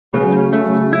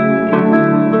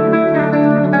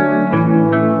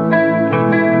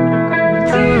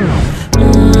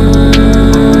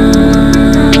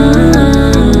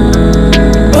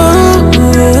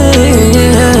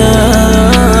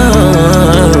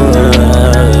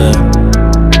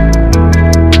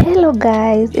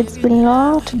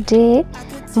now today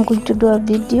I'm going to do a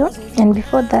video, and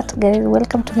before that, guys,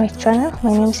 welcome to my channel.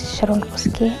 My name is Sharon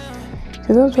Koske.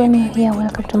 To those who are new here,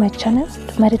 welcome to my channel.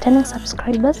 To my returning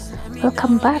subscribers,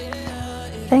 welcome back.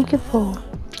 Thank you for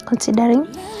considering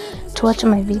to watch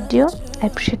my video. I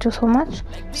appreciate you so much.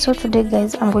 So today,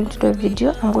 guys, I'm going to do a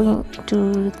video. I'm going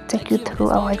to take you through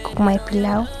how I cook my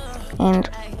pilau. And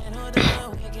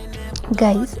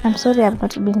guys, I'm sorry I've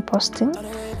not been posting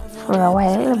for a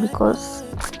while because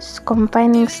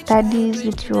combining studies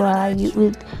with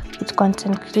with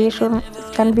content creation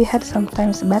can be hard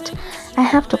sometimes, but I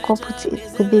have to cope with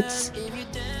it.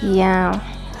 Yeah.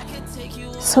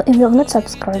 So if you have not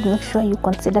subscribed, make sure you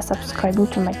consider subscribing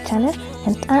to my channel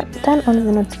and turn on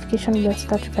the notification bell so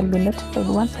that you can be notified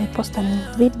once I post a new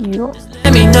video.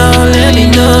 Let me know if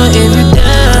you're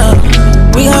down.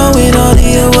 We all win all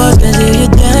the awards, cause if you're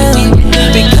down.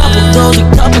 Big couple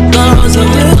goals if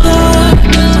you're down.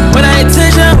 When I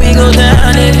attention, we go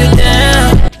down if you're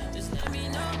down.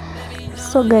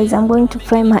 So guys, I'm going to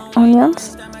fry my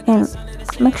onions, and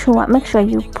make sure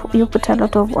you put a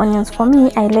lot of onions. For me,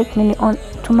 I like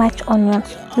too much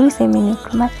onions. Do we say mini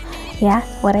too much? Yeah,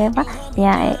 whatever.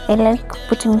 Yeah, I like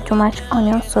putting too much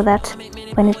onions so that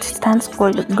when it turns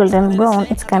golden brown,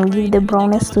 it can give the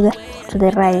brownness to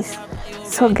the rice.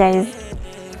 So guys,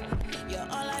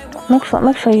 make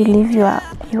sure you leave your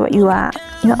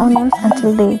onions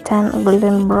until they turn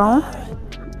golden brown.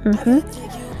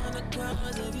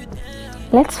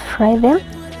 Let's fry them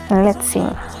and let's see.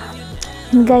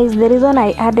 And guys, the reason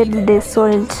I added the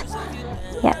salt,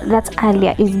 yeah, that's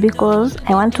earlier, is because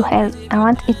I want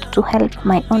it to help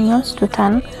my onions to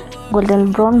turn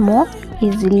golden brown more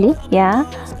easily. Yeah.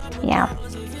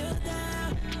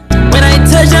 When I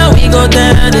touch down, we go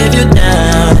down if you're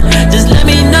down. Just let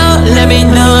me know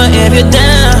if you're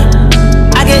down.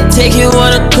 I can take you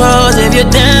on a cruise if you're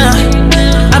down.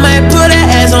 I might put an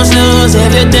ass on snooze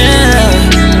if you're down.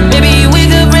 Maybe we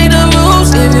could break the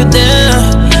rules if you're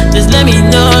down. Just let me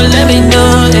know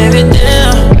if you're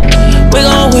down. We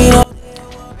gon' wait on.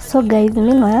 So guys,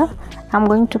 meanwhile, I'm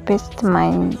going to paste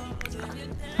my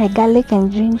garlic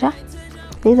and ginger.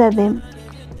 These are the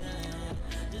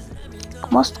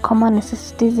most common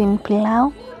necessities in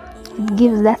pilau. It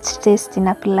gives that taste in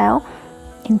a pilau.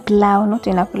 In pilau, not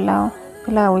in a pilau.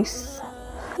 Pilau is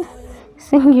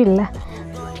singular,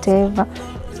 whatever.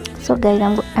 So guys,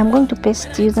 I'm going to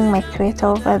paste using my grater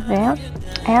over there.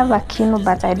 I have a kino,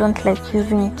 but I don't like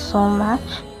using it so much.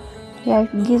 Yeah,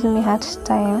 it gives me hard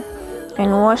time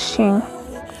when washing,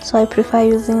 so I prefer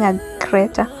using a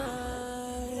grater.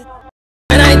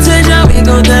 When I touch down, we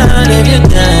go down if you're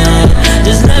down.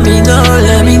 Just let me know.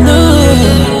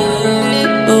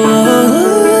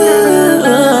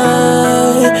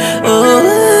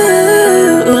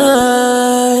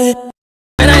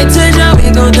 When I touch down, we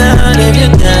go down if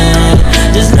you're down.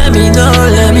 Just let me know.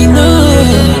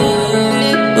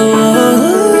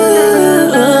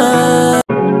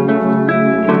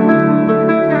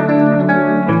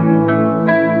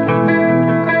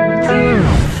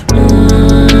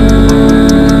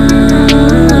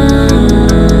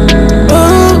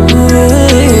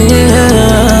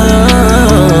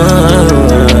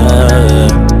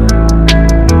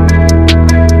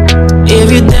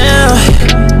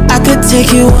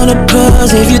 Take you on a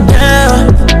cruise if you're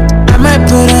down. I might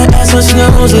put an ass on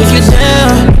snooze if you're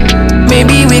down.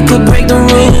 Maybe we could break the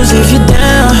rules if you're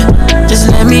down. Just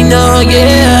let me know,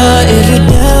 yeah, if you're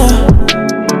down.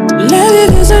 Love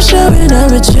you cause I'm showing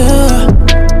up with you.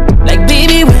 Like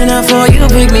baby, when I fall, you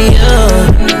pick me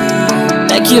up.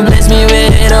 Like you bless me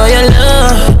with all your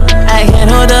love. I can't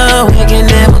hold up, we can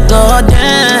never go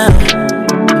down.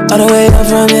 All the way up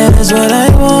from here, that's what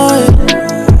I want.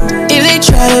 If they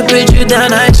try to put you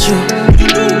down, I shoot.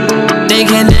 They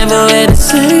can never wear the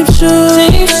same shoes.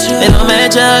 They don't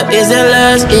match up, it's their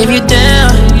lust if you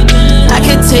down. I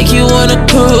can take you on a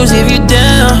cruise if you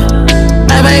down.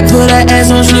 I might put an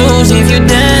ass on snooze if you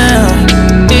down.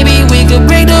 Maybe we could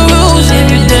break the rules if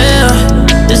you down.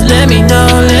 Just let me know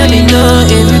if you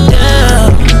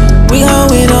down. We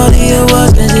gon' win all the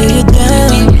awards cause if you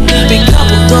down. Big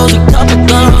couple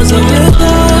goals if you're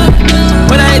down.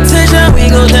 When I touch down, we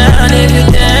go down if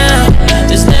you're down.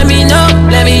 Just let me know,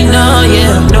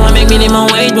 yeah. Know I make minimum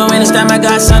wage, but when it's time I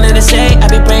got something to say. I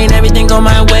be praying everything go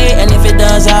my way, and if it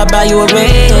does, I'll buy you a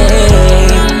ring.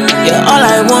 Yeah, all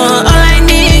I want, all I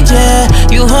need, yeah.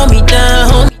 You hold me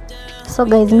down, So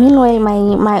guys, meanwhile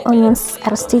my onions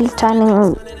are still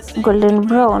turning golden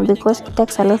brown because it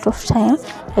takes a lot of time.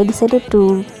 I decided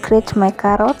to grate my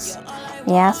carrots,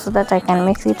 yeah, so that I can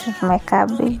mix it with my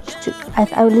cabbage.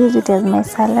 I will use it as my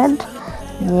salad.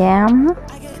 Yeah,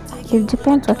 It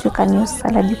depends what you can use.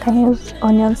 Salad, you can use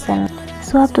onions. And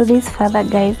so up to this further,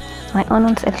 guys, my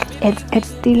onions had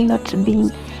still not been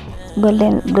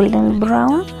golden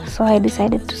brown, so I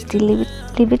decided to still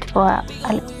leave it for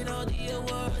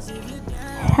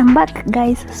I'm back,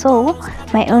 guys. So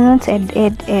my onions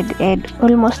had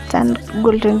almost turned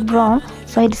golden brown,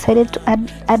 so I decided to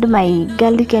add my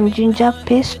garlic and ginger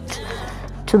paste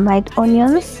to my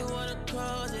onions.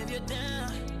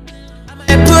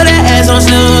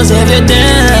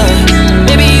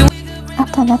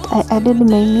 After that, I added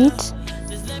my meat,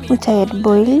 which I had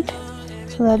boiled,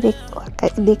 so that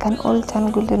they can all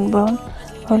turn golden brown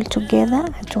all together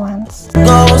at once. When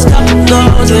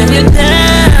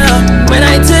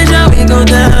I tell you we go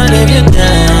down, if you're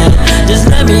down, just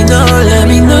let me know, let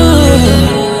me know.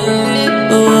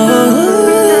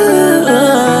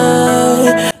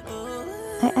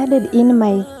 I added in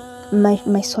my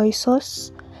soy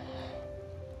sauce.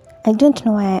 I don't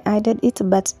know why I added it,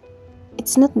 but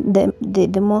it's not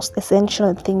the most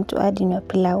essential thing to add in your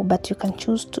pilau, but you can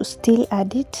choose to still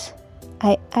add it.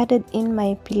 I added in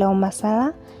my pilau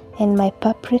masala and my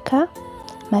paprika.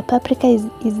 My paprika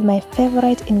is my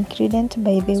favorite ingredient,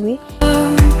 by the way.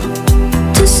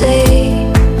 To say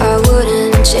I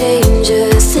wouldn't change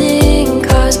a thing,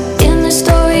 'cause in the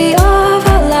story of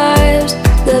our lives,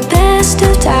 the best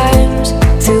of times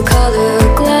through color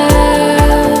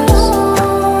glass,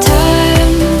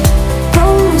 time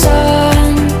rolls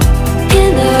on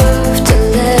enough to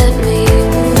let me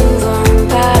move on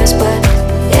past, but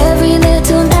every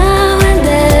little now and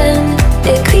then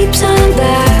it creeps on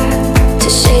back to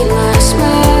shade my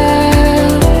smile.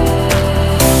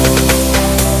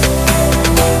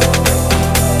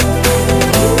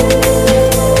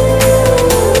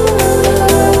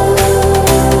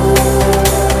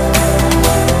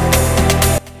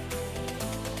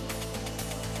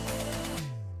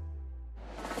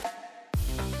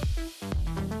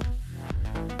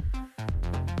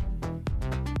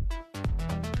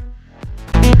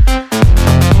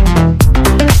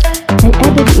 I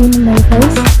added in my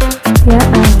rice. Yeah,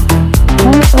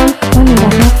 one and a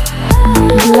half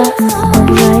glass of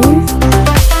rice.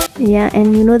 Yeah,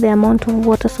 and you know the amount of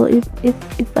water. So if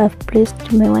I've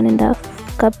placed my 1.5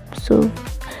 cups of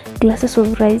glasses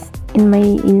of rice in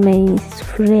my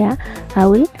sufria, I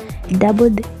will double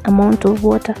the amount of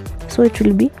water. So it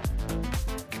will be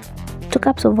 2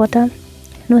 cups of water,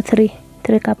 no 3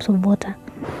 cups of water.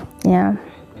 Yeah.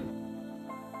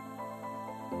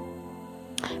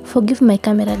 Forgive my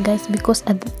camera, guys, because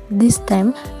at this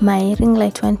time my ring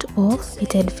light went off.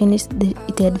 It had finished the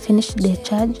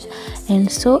charge,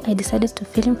 and so I decided to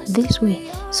film this way.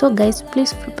 So guys,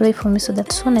 please pray for me so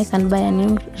that soon I can buy a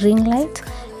new ring light,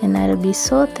 and I'll be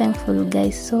so thankful,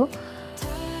 guys. So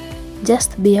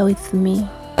just bear with me.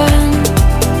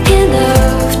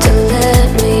 Enough to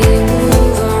let me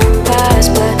move on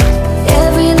past, but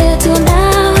every little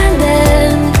now and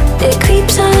then it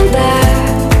creeps on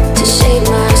back to shade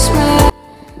my smile.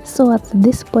 So at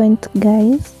this point,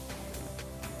 guys,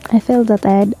 I felt that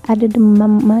I had added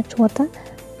much water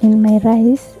in my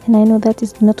rice, and I know that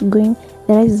the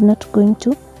rice is not going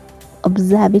to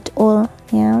absorb it all.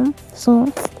 Yeah, so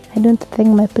I don't think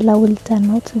my pilau will turn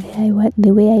out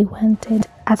the way I wanted.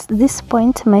 At this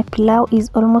point, my pilau is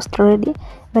almost ready,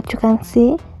 but you can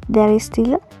see there is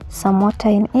still some water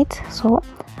in it. So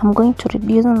I'm going to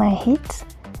reduce my heat,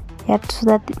 so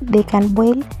that they can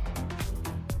boil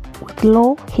with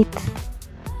low heat.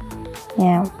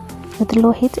 Yeah, with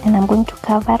low heat, and I'm going to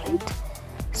cover it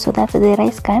so that the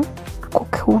rice can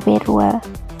cook very well.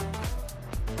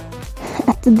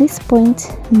 At this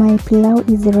point, my pilau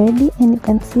is ready, and you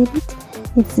can see it.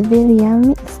 It's very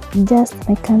yummy. It's just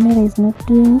my camera is not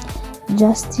doing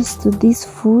justice to this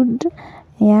food.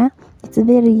 Yeah, it's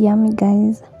very yummy,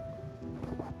 guys.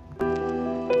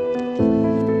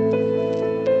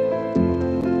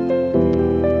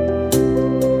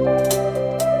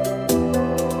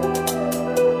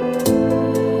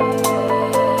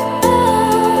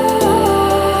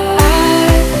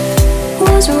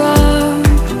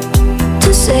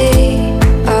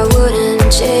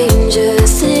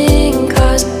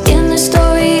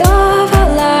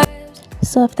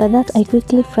 So after that, I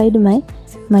quickly fried my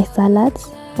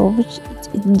salads, for which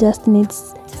it just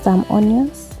needs some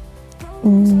onions,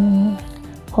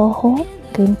 hoho,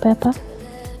 green pepper,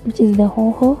 which is the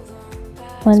hoho,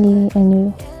 only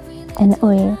and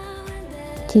oil,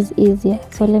 which is easier.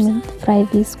 So let me fry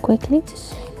this quickly.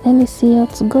 Let me see how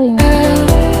it's going.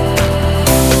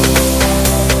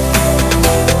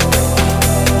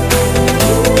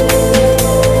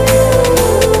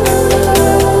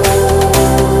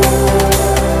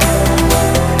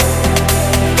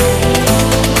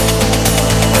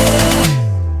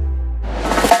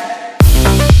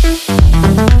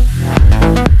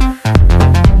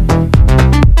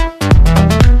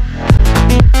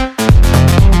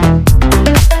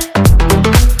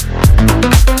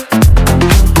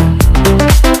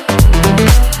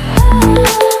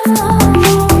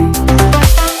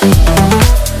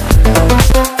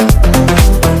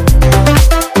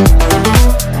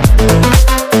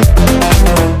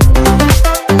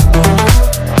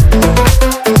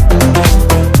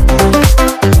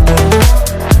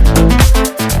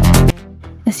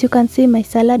 as you can see, my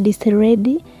salad is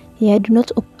ready. Yeah, do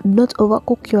not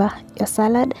overcook your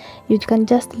salad. You can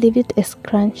just leave it as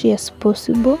crunchy as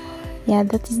possible. Yeah,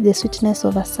 that is the sweetness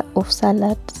of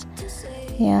salads.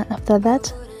 Yeah, after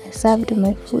that I served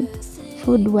my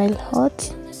food while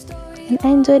hot, and I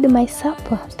enjoyed my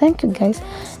supper. Thank you guys.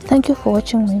 Thank you for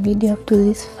watching my video up to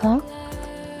this far.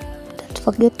 Don't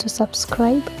forget to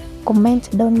subscribe,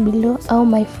 comment down below how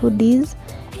my food is,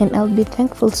 and I'll be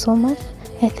thankful so much.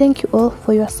 I thank you all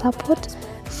for your support,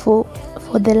 for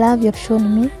the love you've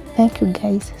shown me. Thank you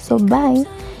guys. So bye,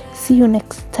 see you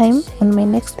next time on my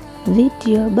next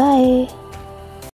video. Bye.